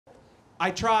I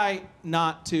try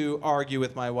not to argue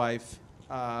with my wife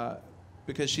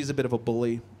because she's a bit of a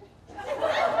bully.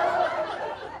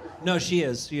 No, she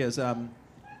is. She is. And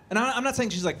I'm not saying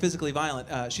she's like physically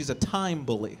violent. She's a time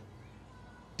bully.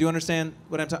 Do you understand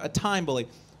what I'm talking? A time bully.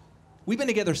 We've been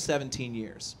together 17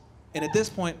 years, and at this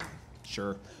point,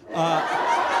 sure.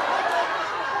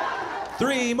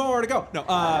 3 more to go.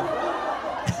 No.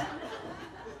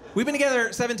 We've been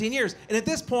together 17 years, and at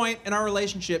this point in our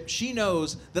relationship, she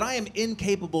knows that I am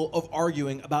incapable of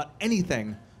arguing about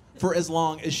anything for as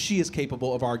long as she is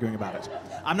capable of arguing about it.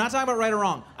 I'm not talking about right or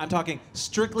wrong. I'm talking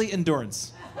strictly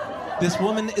endurance. This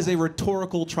woman is a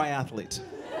rhetorical triathlete,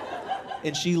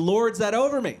 and she lords that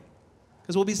over me.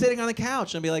 Because we'll be sitting on the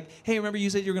couch and I'll be like, hey, remember you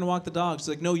said you were going to walk the dogs? She's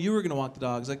like, no, you were going to walk the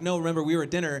dogs. Like, no, remember we were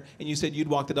at dinner and you said you'd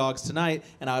walk the dogs tonight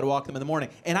and I would walk them in the morning.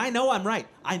 And I know I'm right.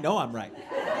 I know I'm right.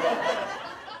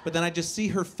 But then I just see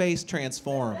her face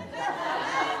transform.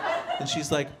 And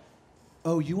she's like,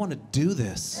 oh, you want to do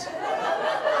this?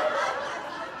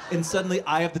 And suddenly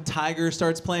Eye of the Tiger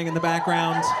starts playing in the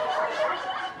background.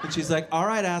 And she's like, all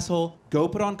right, asshole, go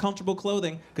put on comfortable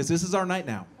clothing because this is our night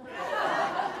now.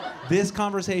 This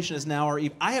conversation is now our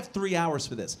eve. I have 3 hours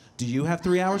for this. Do you have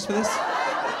 3 hours for this?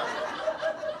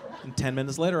 And 10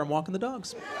 minutes later, I'm walking the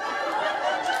dogs.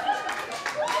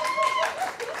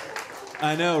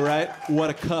 I know, right? What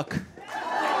a cuck.